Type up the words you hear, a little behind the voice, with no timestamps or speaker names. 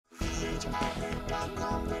Hello,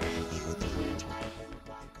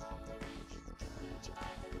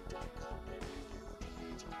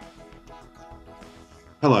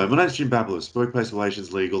 my name is Jim Babelis, Workplace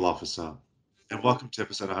Relations Legal Officer, and welcome to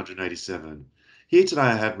episode 187. Here today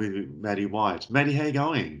I have with me Maddie White. Maddie, how are you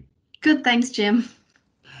going? Good, thanks, Jim.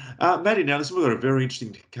 Maddie, now listen, we've got a very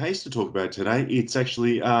interesting case to talk about today. It's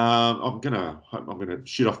actually, I'm gonna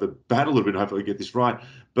shoot off the bat a little bit and hopefully get this right.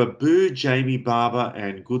 Baboo, Jamie Barber,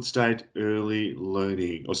 and Good Start Early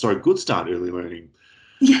Learning. Good Start Early Learning.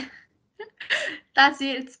 Yeah, that's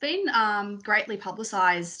it. It's been greatly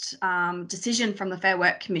publicised decision from the Fair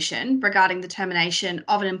Work Commission regarding the termination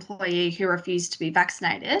of an employee who refused to be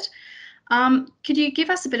vaccinated. Could you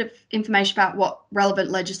give us a bit of information about what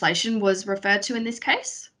relevant legislation was referred to in this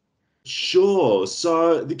case? Sure.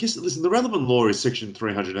 Listen, the relevant law is Section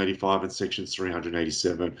 385 and Section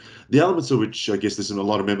 387. The elements of which I guess listen, a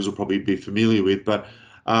lot of members will probably be familiar with, but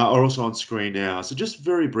are also on screen now. So just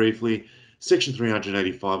very briefly, Section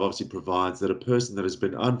 385 obviously provides that a person that has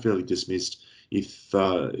been unfairly dismissed, if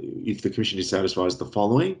the Commission is satisfied, is the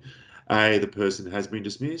following: A, the person has been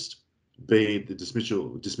dismissed; B, the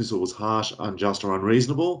dismissal was harsh, unjust, or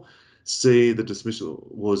unreasonable; C, the dismissal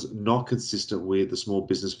was not consistent with the Small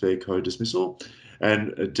Business Fair Code dismissal;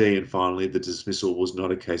 and D, and finally, the dismissal was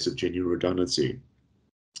not a case of genuine redundancy.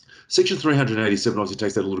 Section 387 obviously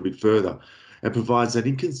takes that a little bit further and provides that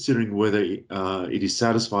in considering whether it is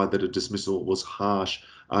satisfied that a dismissal was harsh,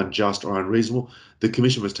 unjust, or unreasonable, the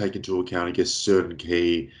Commission must take into account, I guess, certain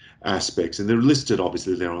key aspects. And they're listed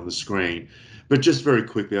obviously there on the screen. But just very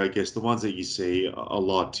quickly, I guess the ones that you see a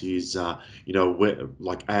lot is,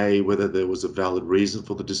 like A, whether there was a valid reason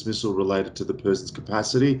for the dismissal related to the person's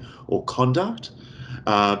capacity or conduct;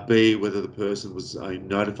 B, whether the person was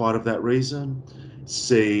notified of that reason;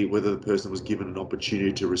 C, whether the person was given an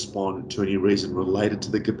opportunity to respond to any reason related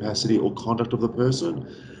to the capacity or conduct of the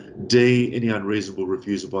person; D, any unreasonable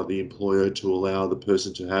refusal by the employer to allow the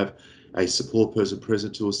person to have a support person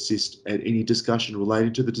present to assist at any discussion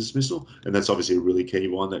relating to the dismissal. And that's obviously a really key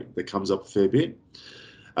one that comes up a fair bit.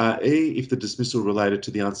 E, if the dismissal related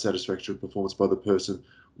to the unsatisfactory performance by the person,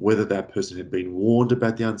 whether that person had been warned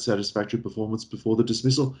about the unsatisfactory performance before the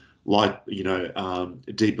dismissal,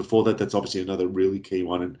 D before that. That's obviously another really key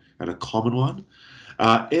one and a common one.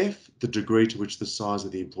 F, the degree to which the size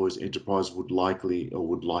of the employer's enterprise would likely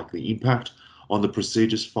impact on the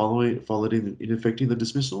procedures followed in effecting the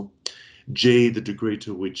dismissal. G, the degree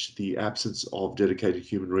to which the absence of dedicated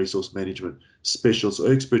human resource management specialists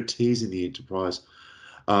or expertise in the enterprise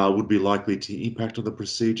would be likely to impact on the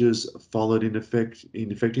procedures followed in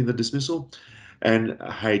effecting the dismissal. And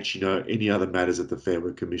H, any other matters that the Fair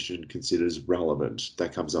Work Commission considers relevant.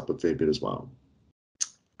 That comes up a fair bit as well.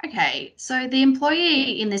 Okay, so the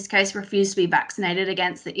employee in this case refused to be vaccinated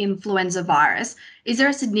against the influenza virus. Is there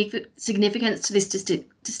a significance to this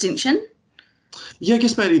distinction? Yeah, I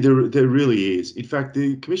guess, Matty, there really is. In fact,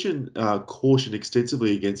 the Commission cautioned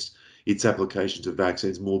extensively against its application to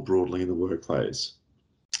vaccines more broadly in the workplace.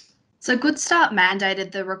 So Good Start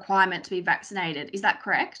mandated the requirement to be vaccinated. Is that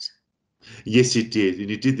correct? Yes, it did, and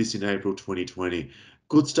it did this in April 2020.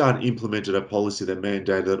 Good Start implemented a policy that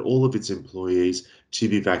mandated that all of its employees to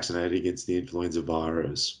be vaccinated against the influenza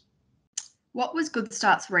virus. What was Good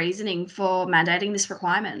Start's reasoning for mandating this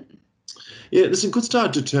requirement? Yeah, listen, Good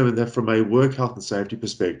Start determined that from a work health and safety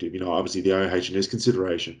perspective, obviously the OH&S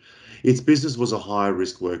consideration, its business was a high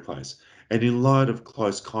risk workplace, and in light of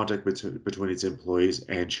close contact between its employees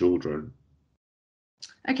and children.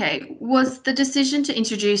 Okay, was the decision to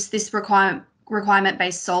introduce this requirement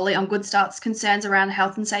based solely on Good Start's concerns around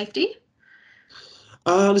health and safety?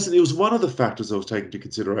 Listen, it was one of the factors that was taken into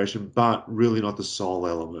consideration, but really not the sole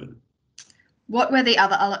element. What were the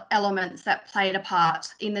other elements that played a part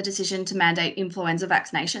in the decision to mandate influenza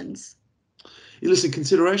vaccinations? Yeah, listen,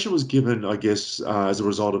 consideration was given, I guess, as a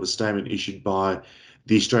result of a statement issued by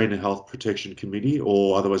the Australian Health Protection Committee,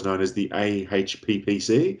 or otherwise known as the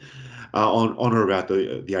AHPPC, on or about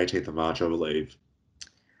the 18th of March, I believe.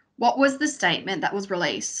 What was the statement that was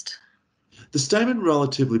released? The statement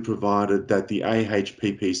relatively provided that the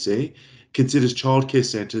AHPPC considers childcare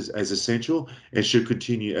centres as essential and should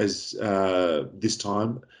continue as this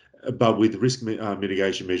time, but with risk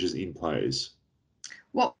mitigation measures in place.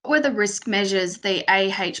 What were the risk measures the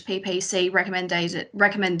AHPPC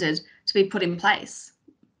recommended to be put in place?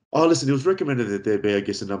 Oh, listen, it was recommended that there be, I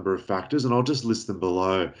guess, a number of factors, and I'll just list them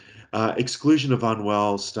below. Exclusion of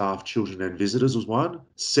unwell staff, children, and visitors was one.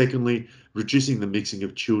 Secondly, reducing the mixing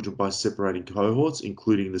of children by separating cohorts,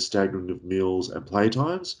 including the staggering of meals and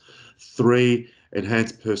playtimes. Three,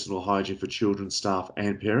 enhanced personal hygiene for children, staff,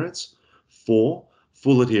 and parents. Four,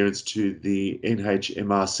 full adherence to the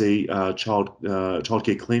NHMRC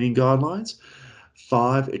childcare cleaning guidelines.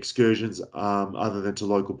 5, excursions other than to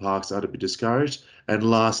local parks are to be discouraged. And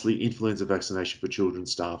lastly, influenza vaccination for children,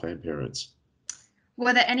 staff, and parents.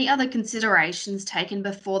 Were there any other considerations taken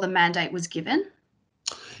before the mandate was given?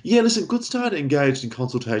 Yeah, listen, Good Start engaged in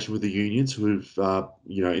consultation with the unions who have,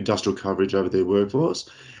 industrial coverage over their workforce.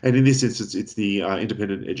 And in this instance, it's the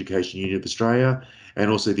Independent Education Union of Australia and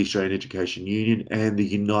also the Australian Education Union and the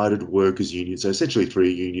United Workers Union. So essentially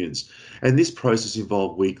 3 unions. And this process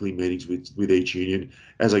involved weekly meetings with each union,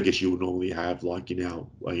 as I guess you would normally have, like in our,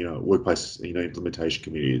 workplace, implementation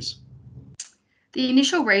committees. The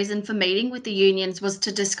initial reason for meeting with the unions was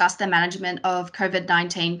to discuss the management of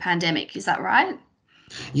COVID-19 pandemic. Is that right?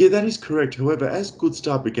 Yeah, that is correct. However, as Good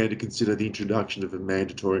Start began to consider the introduction of a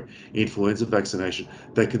mandatory influenza vaccination,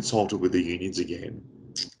 they consulted with the unions again.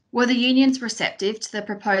 Were the unions receptive to the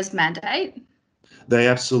proposed mandate? They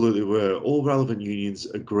absolutely were. All relevant unions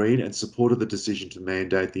agreed and supported the decision to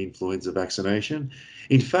mandate the influenza vaccination.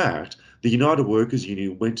 In fact, the United Workers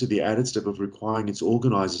Union went to the added step of requiring its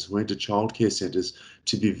organisers who enter childcare centres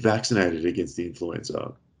to be vaccinated against the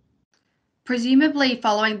influenza. Presumably,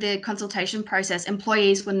 following the consultation process,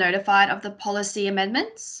 employees were notified of the policy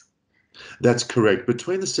amendments. That's correct.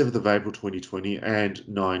 Between the 7th of April 2020 and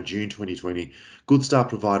 9 June 2020, Good Start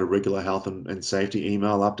provided regular health and safety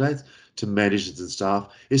email updates to managers and staff,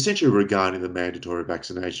 essentially regarding the mandatory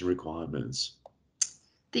vaccination requirements.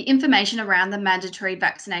 The information around the mandatory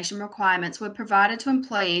vaccination requirements were provided to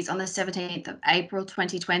employees on the 17th of April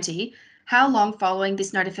 2020. How long following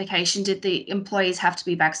this notification did the employees have to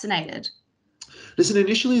be vaccinated? Listen,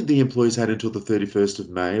 initially the employees had until the 31st of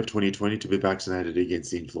May of 2020 to be vaccinated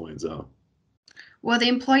against the influenza. Were the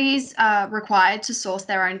employees required to source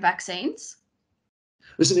their own vaccines?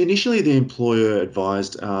 Listen, initially the employer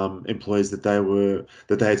advised employees that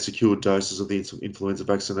they had secured doses of the influenza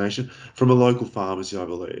vaccination from a local pharmacy, I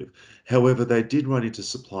believe. However, they did run into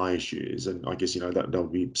supply issues, and I guess that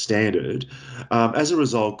would be standard. As a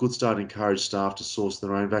result, Good Start encouraged staff to source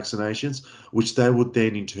their own vaccinations, which they would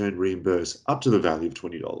then in turn reimburse up to the value of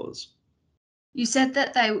 $20. You said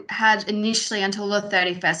that they had initially until the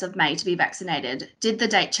 31st of May to be vaccinated. Did the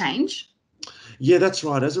date change? Yeah, that's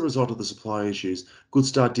right. As a result of the supply issues, Good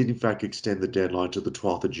Start did in fact extend the deadline to the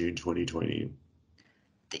 12th of June 2020.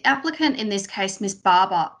 The applicant in this case, Ms.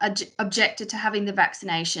 Barber, objected to having the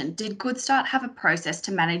vaccination. Did Good Start have a process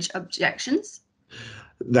to manage objections?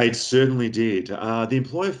 They certainly did. The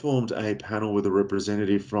employer formed a panel with a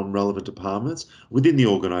representative from relevant departments within the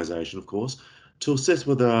organisation, of course, to assess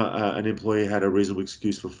whether an employee had a reasonable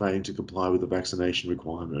excuse for failing to comply with the vaccination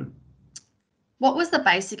requirement. What was the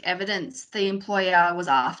basic evidence the employer was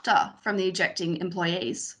after from the objecting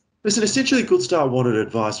employees? Listen, essentially, Good Start wanted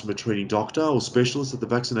advice from a treating doctor or specialist that the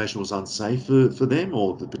vaccination was unsafe for them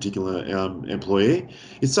or the particular employee.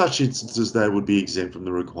 In such instances, they would be exempt from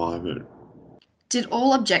the requirement. Did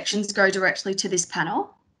all objections go directly to this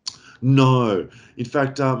panel? No. In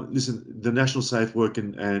fact, listen, the National Safe Work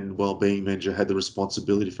and Wellbeing Manager had the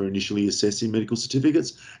responsibility for initially assessing medical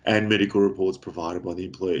certificates and medical reports provided by the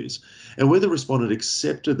employees. And where the respondent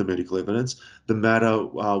accepted the medical evidence, the matter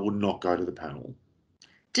would not go to the panel.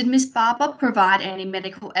 Did Ms. Barber provide any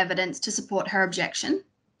medical evidence to support her objection?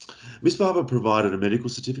 Ms. Barber provided a medical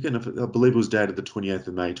certificate, and I believe it was dated the 28th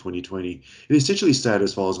of May 2020. It essentially stated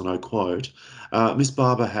as follows, and I quote, Ms.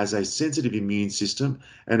 Barber has a sensitive immune system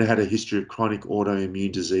and had a history of chronic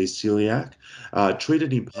autoimmune disease, celiac,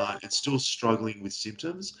 treated in part and still struggling with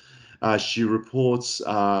symptoms. She reports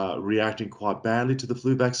reacting quite badly to the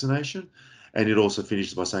flu vaccination. And it also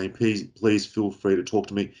finishes by saying, please feel free to talk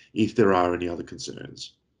to me if there are any other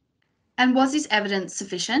concerns. And was this evidence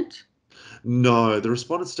sufficient? No, the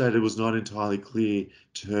respondent stated it was not entirely clear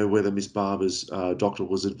to her whether Miss Barber's doctor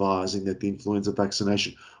was advising that the influenza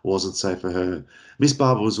vaccination wasn't safe for her. Miss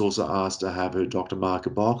Barber was also asked to have her doctor mark a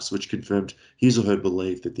box which confirmed his or her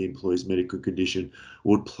belief that the employee's medical condition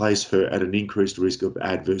would place her at an increased risk of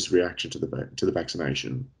adverse reaction to the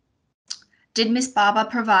vaccination. Did Ms. Barber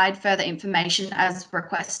provide further information as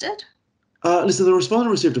requested? Listen, the respondent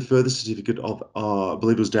received a further certificate of, I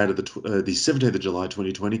believe it was dated the 17th of July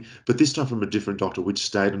 2020, but this time from a different doctor, which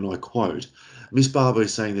stated, and I quote, Miss Barber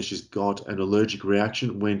is saying that she's got an allergic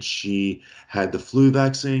reaction when she had the flu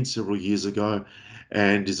vaccine several years ago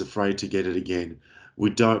and is afraid to get it again. We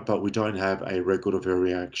don't have a record of her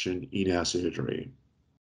reaction in our surgery.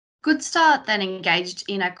 Good Start then engaged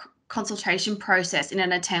in a consultation process in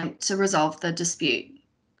an attempt to resolve the dispute.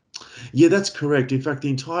 Yeah, that's correct. In fact, the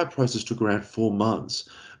entire process took around 4 months.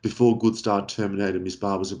 before Goodstart terminated Miss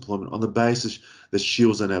Barber's employment on the basis that she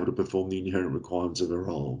was unable to perform the inherent requirements of her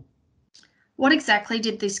role. What exactly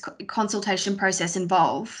did this consultation process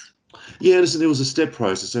involve? Yeah, listen, it was a step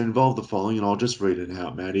process. So it involved the following, and I'll just read it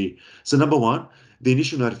out, Maddie. So number one, the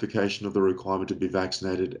initial notification of the requirement to be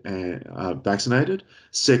vaccinated and vaccinated.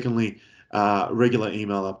 Secondly, regular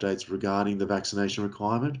email updates regarding the vaccination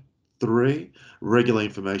requirement. Three, regular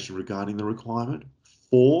information regarding the requirement.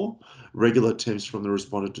 Four, regular attempts from the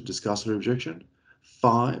respondent to discuss her objection.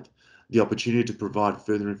 Five, the opportunity to provide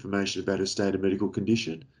further information about her state of medical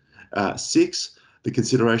condition. Six, the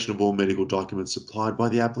consideration of all medical documents supplied by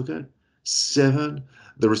the applicant. Seven,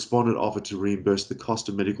 the respondent offered to reimburse the cost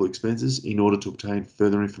of medical expenses in order to obtain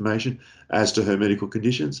further information as to her medical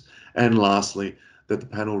conditions. And lastly, that the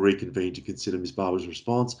panel reconvened to consider Ms. Barber's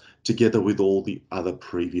response together with all the other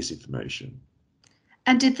previous information.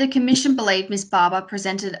 And did the Commission believe Ms. Barber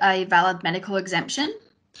presented a valid medical exemption?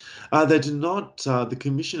 They did not. The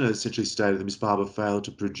Commissioner essentially stated that Ms. Barber failed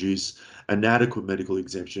to produce an adequate medical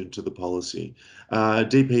exemption to the policy.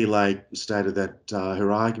 DP Lake stated that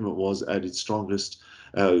her argument was at its strongest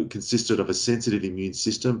consisted of a sensitive immune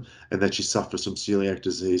system and that she suffers from celiac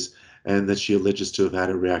disease and that she alleges to have had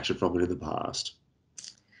a reaction from it in the past.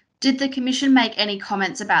 Did the Commission make any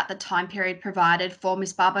comments about the time period provided for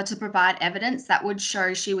Ms. Barber to provide evidence that would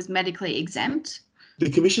show she was medically exempt?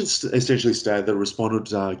 The Commission essentially stated that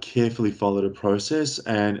respondent carefully followed a process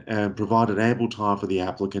and provided ample time for the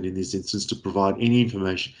applicant in this instance to provide any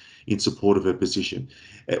information in support of her position.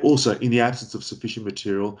 Also, in the absence of sufficient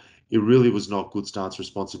material, it really was not Goodstart's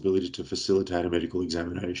responsibility to facilitate a medical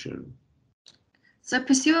examination. So,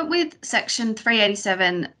 pursuant with Section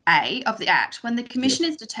 387A of the Act, when the Commission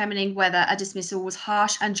is determining whether a dismissal was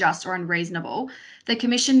harsh, unjust, or unreasonable, the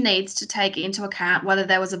Commission needs to take into account whether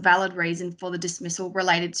there was a valid reason for the dismissal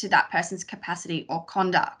related to that person's capacity or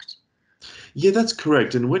conduct. Yeah, that's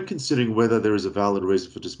correct. And when considering whether there is a valid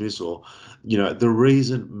reason for dismissal, the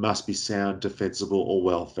reason must be sound, defensible, or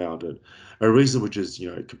well-founded. A reason which is,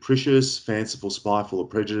 capricious, fanciful, spiteful, or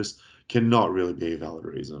prejudiced cannot really be a valid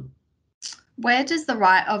reason. Where does the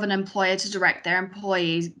right of an employer to direct their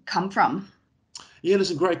employees come from? Yeah,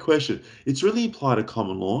 that's a great question. It's really applied to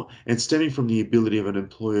common law and stemming from the ability of an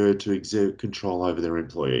employer to exert control over their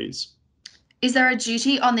employees. Is there a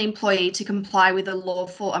duty on the employee to comply with a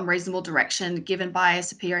lawful and reasonable direction given by a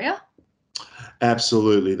superior?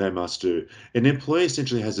 Absolutely, they must do. An employee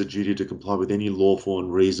essentially has a duty to comply with any lawful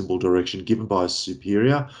and reasonable direction given by a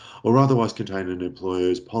superior or otherwise contained in an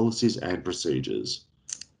employer's policies and procedures.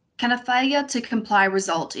 Can a failure to comply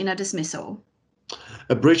result in a dismissal?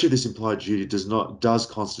 A breach of this implied duty does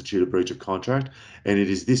constitute a breach of contract, and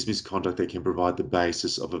it is this misconduct that can provide the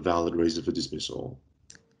basis of a valid reason for dismissal.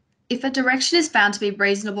 If a direction is found to be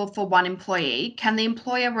reasonable for one employee, can the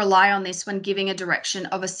employer rely on this when giving a direction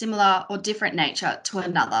of a similar or different nature to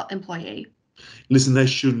another employee? Listen, they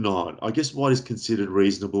should not. I guess what is considered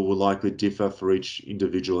reasonable will likely differ for each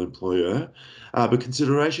individual employer, but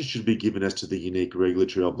consideration should be given as to the unique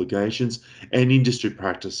regulatory obligations and industry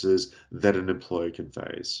practices that an employer can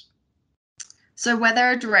face. So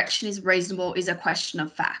whether a direction is reasonable is a question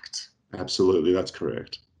of fact. Absolutely, that's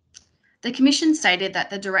correct. The Commission stated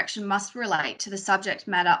that the direction must relate to the subject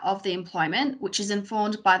matter of the employment, which is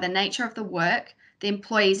informed by the nature of the work the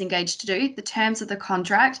employee is engaged to do, the terms of the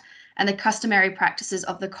contract, and the customary practices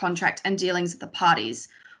of the contract and dealings of the parties.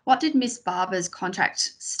 What did Ms. Barber's contract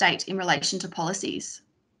state in relation to policies?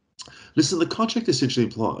 Listen, the contract essentially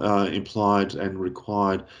implied and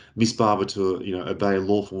required Miss Barber to, obey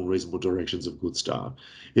lawful and reasonable directions of Goodstart.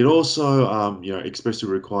 It also, expressly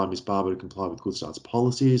required Miss Barber to comply with Goodstart's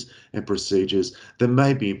policies and procedures that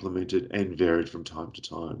may be implemented and varied from time to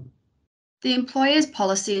time. The employer's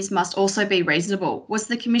policies must also be reasonable. Was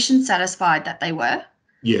the Commission satisfied that they were?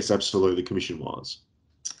 Yes, absolutely. The Commission was.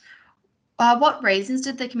 What reasons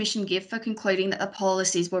did the Commission give for concluding that the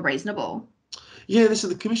policies were reasonable? Yeah, listen,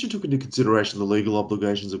 the Commission took into consideration the legal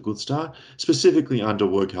obligations of Goodstart, specifically under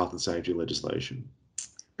work health and safety legislation.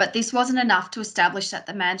 But this wasn't enough to establish that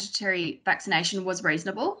the mandatory vaccination was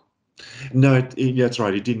reasonable? No, that's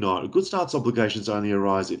right, it did not. Goodstart's obligations only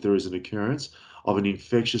arise if there is an occurrence of an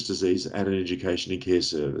infectious disease at an education and care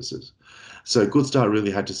services. So Goodstart really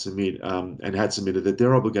had to submit and had submitted that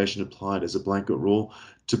their obligation applied as a blanket rule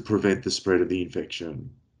to prevent the spread of the infection.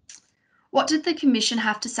 What did the Commission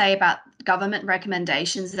have to say about government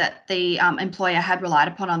recommendations that the employer had relied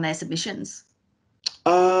upon on their submissions?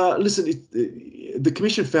 Listen, the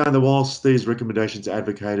Commission found that whilst these recommendations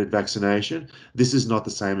advocated vaccination, this is not the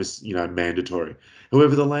same as mandatory.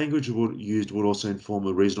 However, the language used would also inform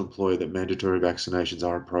a reasonable employer that mandatory vaccinations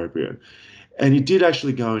are appropriate. And it did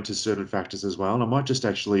actually go into certain factors as well. And I might just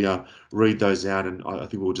actually read those out, and I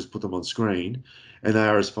think we'll just put them on screen. And they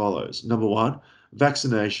are as follows. Number one,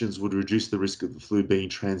 vaccinations would reduce the risk of the flu being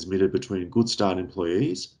transmitted between Good Start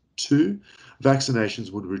employees. Two,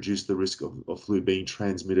 vaccinations would reduce the risk of flu being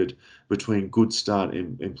transmitted between Good Start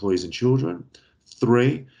employees and children.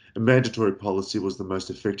 Three, a mandatory policy was the most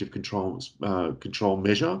effective control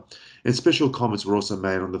measure, and special comments were also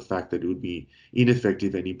made on the fact that it would be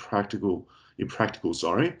ineffective and impractical,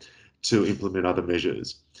 to implement other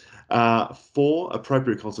measures. Four,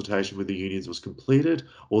 appropriate consultation with the unions was completed,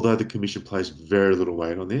 although the Commission placed very little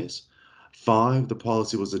weight on this. Five, the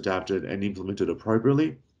policy was adapted and implemented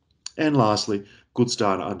appropriately. And lastly, Good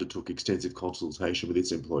Start undertook extensive consultation with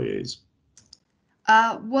its employees.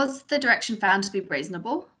 Was the direction found to be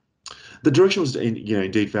reasonable? The direction was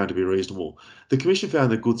indeed found to be reasonable. The Commission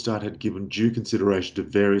found that Good Start had given due consideration to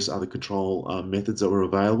various other control methods that were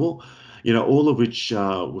available, all of which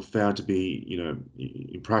were found to be,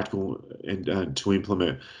 impractical and to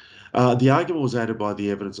implement. The argument was added by the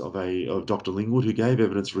evidence of Dr. Lingwood, who gave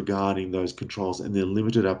evidence regarding those controls and their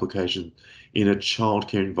limited application in a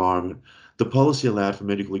childcare environment. The policy allowed for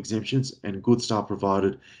medical exemptions, and Good Start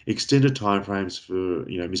provided extended timeframes for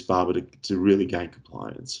Miss Barber to really gain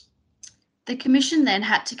compliance. The Commission then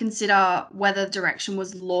had to consider whether the direction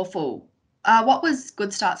was lawful. What was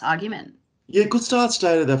Good Start's argument? Yeah, Good Start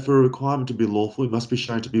stated that for a requirement to be lawful, it must be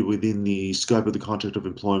shown to be within the scope of the contract of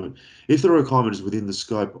employment. If the requirement is within the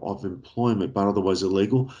scope of employment but otherwise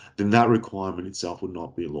illegal, then that requirement itself would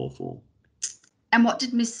not be lawful. And what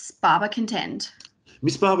did Miss Barber contend?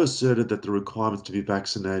 Ms. Barber asserted that the requirement to be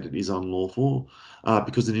vaccinated is unlawful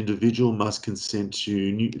because an individual must consent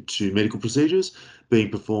to medical procedures being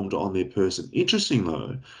performed on their person. Interesting,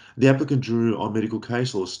 though, the applicant drew on medical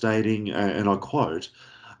case law stating, and I quote,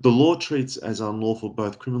 "The law treats as unlawful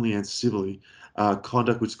both criminally and civilly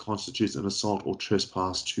conduct which constitutes an assault or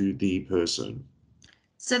trespass to the person."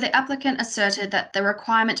 So the applicant asserted that the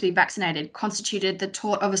requirement to be vaccinated constituted the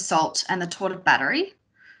tort of assault and the tort of battery.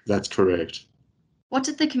 That's correct. What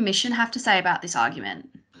did the Commission have to say about this argument?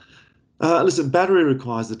 Listen, battery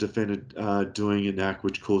requires the defendant doing an act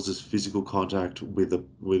which causes physical contact with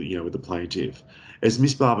the plaintiff. As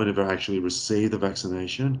Miss Barber never actually received the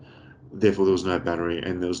vaccination, therefore there was no battery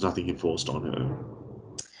and there was nothing enforced on her.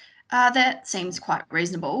 That seems quite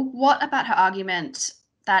reasonable. What about her argument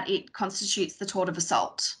that it constitutes the tort of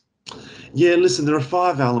assault? Yeah, listen, there are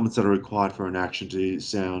 5 elements that are required for an action to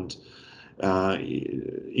sound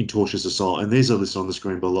in tortious assault, and these are listed on the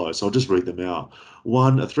screen below, so I'll just read them out.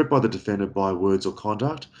 1, a threat by the defendant by words or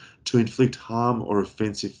conduct to inflict harm or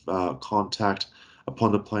offensive contact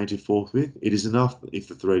upon the plaintiff forthwith. It is enough if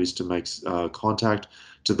the threat is to make contact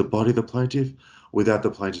to the body of the plaintiff without the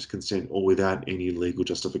plaintiff's consent or without any legal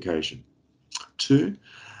justification. 2,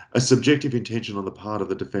 a subjective intention on the part of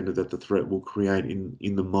the defendant that the threat will create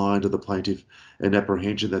in the mind of the plaintiff an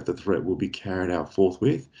apprehension that the threat will be carried out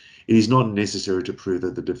forthwith. It is not necessary to prove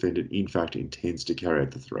that the defendant in fact intends to carry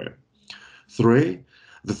out the threat. 3,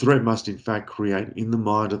 the threat must in fact create in the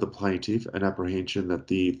mind of the plaintiff an apprehension that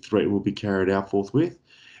the threat will be carried out forthwith,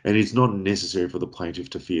 and it is not necessary for the plaintiff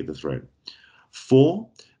to fear the threat. 4,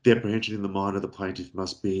 the apprehension in the mind of the plaintiff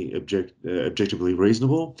must be objectively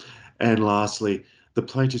reasonable. And lastly, the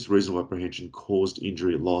plaintiff's reasonable apprehension caused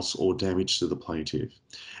injury, loss, or damage to the plaintiff.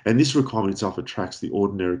 And this requirement itself attracts the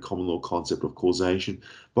ordinary common law concept of causation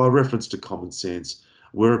by reference to common sense,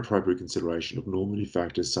 where appropriate consideration of normative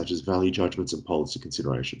factors such as value judgments and policy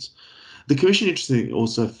considerations. The Commission, interestingly,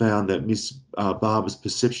 also found that Ms. Barber's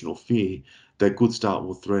perception or fear that Good Start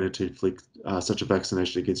will threaten to inflict such a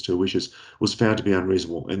vaccination against her wishes was found to be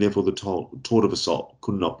unreasonable, and therefore the tort of assault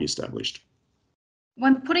could not be established.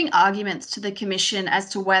 When putting arguments to the Commission as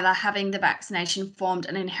to whether having the vaccination formed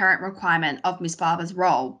an inherent requirement of Ms. Barber's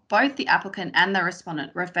role, both the applicant and the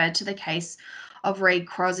respondent referred to the case of Reed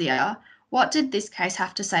Crozier. What did this case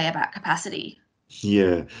have to say about capacity?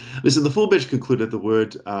 Yeah. Listen, the full bench concluded the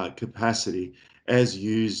word capacity as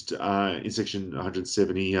used in section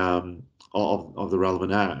 170 of the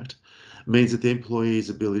relevant act means that the employee's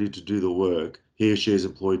ability to do the work he or she is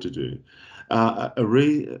employed to do. A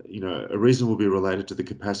reason will be related to the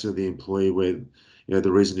capacity of the employee where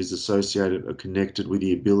the reason is associated or connected with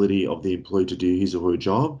the ability of the employee to do his or her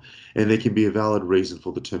job, and there can be a valid reason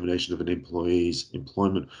for the termination of an employee's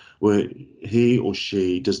employment where he or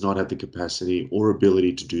she does not have the capacity or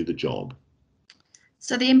ability to do the job.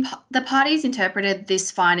 So the parties interpreted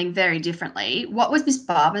this finding very differently. What was Ms.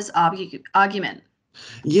 Barber's argument?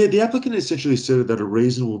 Yeah, the applicant essentially asserted that a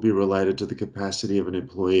reason will be related to the capacity of an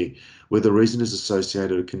employee, where the reason is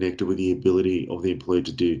associated or connected with the ability of the employee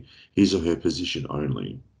to do his or her position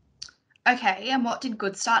only. Okay, and what did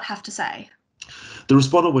Goodstart have to say? The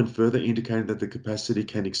respondent went further, indicating that the capacity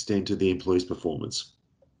can extend to the employee's performance.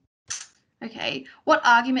 Okay, what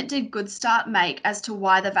argument did Goodstart make as to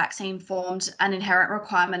why the vaccine formed an inherent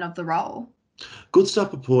requirement of the role?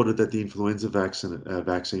 Goodstuff purported that the influenza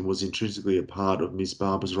vaccine was intrinsically a part of Ms.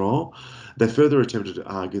 Barber's role. They further attempted to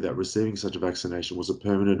argue that receiving such a vaccination was a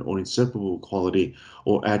permanent or inseparable quality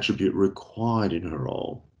or attribute required in her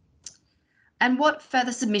role. And what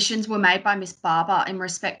further submissions were made by Ms. Barber in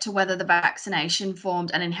respect to whether the vaccination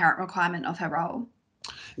formed an inherent requirement of her role?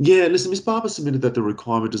 Yeah, listen, Ms. Barber submitted that the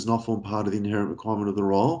requirement does not form part of the inherent requirement of the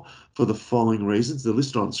role for the following reasons. They're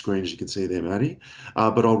listed on screen, as you can see there, Maddie,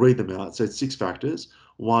 but I'll read them out. So it's 6 factors.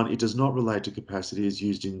 One, it does not relate to capacity as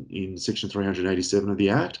used in Section 387 of the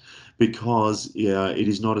Act because it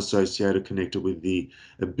is not associated or connected with the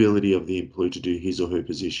ability of the employee to do his or her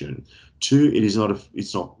position. Two, it is not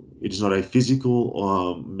a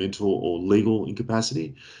physical, mental, or legal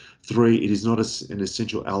incapacity. Three, it is not an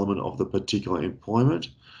essential element of the particular employment.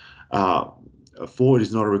 Uh, Four, it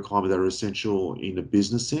is not a requirement that are essential in a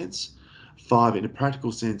business sense. Five, in a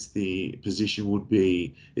practical sense, the position would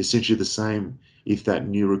be essentially the same if that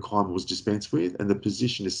new requirement was dispensed with, and the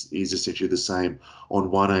position is essentially the same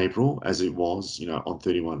on 1 April as it was, on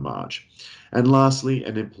 31 March. And lastly,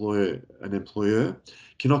 an employer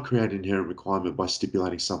cannot create an inherent requirement by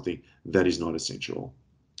stipulating something that is not essential.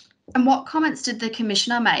 And what comments did the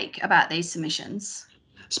Commissioner make about these submissions?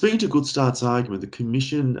 Speaking to Goodstart's argument, the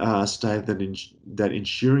Commission stated that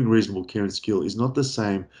ensuring reasonable care and skill is not the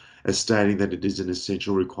same as stating that it is an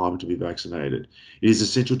essential requirement to be vaccinated. It is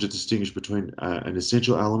essential to distinguish between an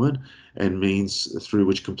essential element and means through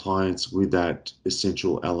which compliance with that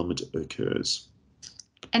essential element occurs.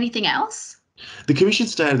 Anything else? The Commission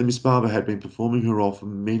stated that Ms. Barber had been performing her role for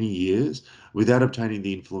many years without obtaining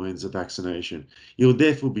the influenza vaccination. It would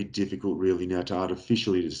therefore be difficult, really, now to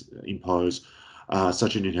artificially impose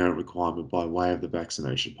such an inherent requirement by way of the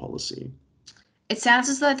vaccination policy. It sounds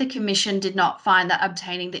as though the Commission did not find that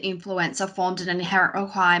obtaining the influenza formed an inherent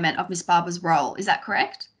requirement of Ms. Barber's role. Is that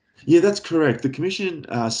correct? Yeah, that's correct. The Commission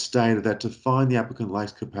stated that to find the applicant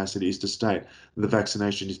lacks capacity is to state that the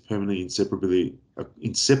vaccination is permanently inseparably,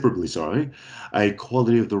 a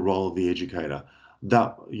quality of the role of the educator.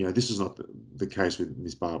 That, this is not the case with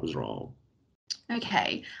Ms. Barber's role.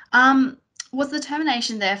 Okay. Was the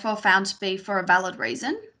termination therefore found to be for a valid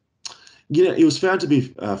reason? It was found to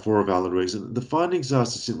be for a valid reason. The findings are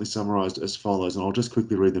succinctly summarised as follows, and I'll just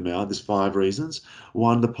quickly read them out. There's 5 reasons.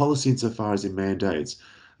 One, the policy insofar as it mandates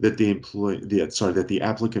that the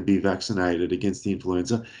applicant be vaccinated against the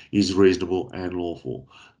influenza is reasonable and lawful.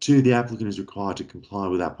 Two, the applicant is required to comply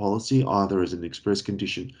with that policy either as an express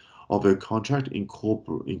condition of her contract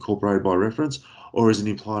incorporated by reference or as an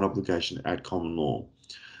implied obligation at common law.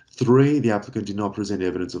 Three, the applicant did not present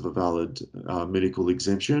evidence of a valid medical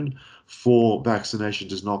exemption. Four, vaccination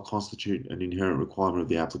does not constitute an inherent requirement of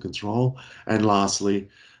the applicant's role. And lastly,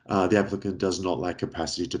 the applicant does not lack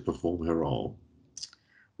capacity to perform her role.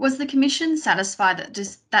 Was the Commission satisfied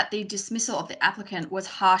that the dismissal of the applicant was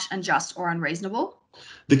harsh, unjust, or unreasonable?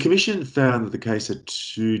 The Commission found that the case had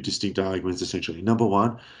two distinct arguments, essentially. Number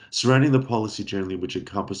one, surrounding the policy generally, which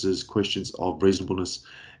encompasses questions of reasonableness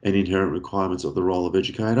and inherent requirements of the role of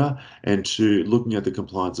educator, and two, looking at the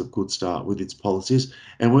compliance of Goodstart with its policies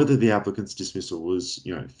and whether the applicant's dismissal was,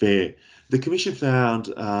 fair. The Commission found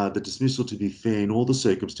the dismissal to be fair in all the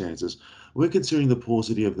circumstances. We're considering the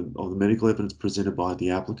paucity of the medical evidence presented by the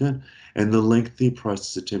applicant and the lengthy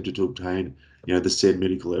process attempted to obtain, the said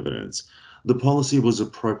medical evidence. The policy was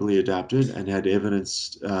appropriately adapted and had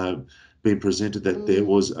evidence been presented that there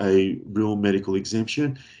was a real medical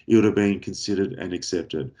exemption, it would have been considered and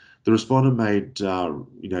accepted. The respondent made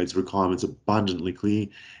its requirements abundantly clear,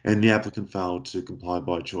 and the applicant failed to comply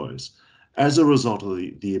by choice. As a result of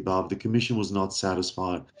the above, the Commission was not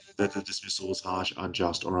satisfied that the dismissal was harsh,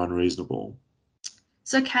 unjust, or unreasonable.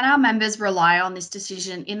 So, can our members rely on this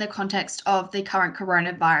decision in the context of the current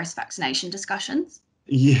coronavirus vaccination discussions?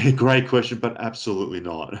 Yeah, great question, but absolutely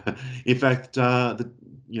not. In fact, the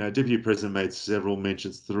Deputy President made several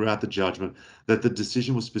mentions throughout the judgment that the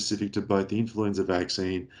decision was specific to both the influenza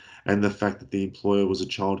vaccine and the fact that the employer was a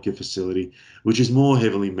childcare facility, which is more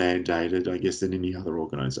heavily mandated, I guess, than any other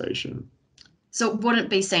organisation. So, it wouldn't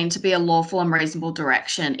be seen to be a lawful and reasonable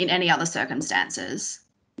direction in any other circumstances.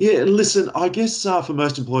 Yeah, listen, I guess for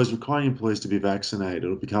most employers, requiring employees to be vaccinated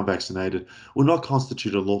or become vaccinated will not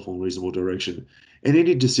constitute a lawful and reasonable direction. And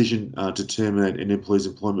any decision to terminate an employee's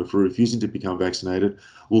employment for refusing to become vaccinated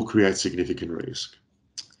will create significant risk.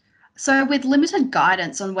 So, with limited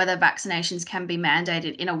guidance on whether vaccinations can be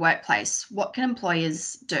mandated in a workplace, what can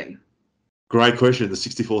employers do? Great question, the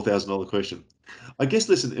 $64,000 question. I guess,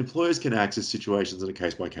 listen, employers can access situations on a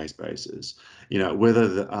case-by-case basis.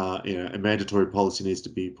 Whether a mandatory policy needs to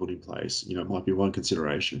be put in place, might be one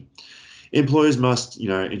consideration. Employers must,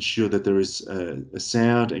 ensure that there is a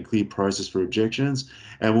sound and clear process for objections,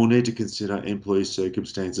 and will need to consider employee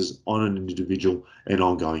circumstances on an individual and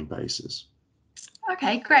ongoing basis.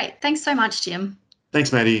 Okay, great. Thanks so much, Jim.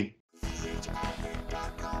 Thanks, Maddie.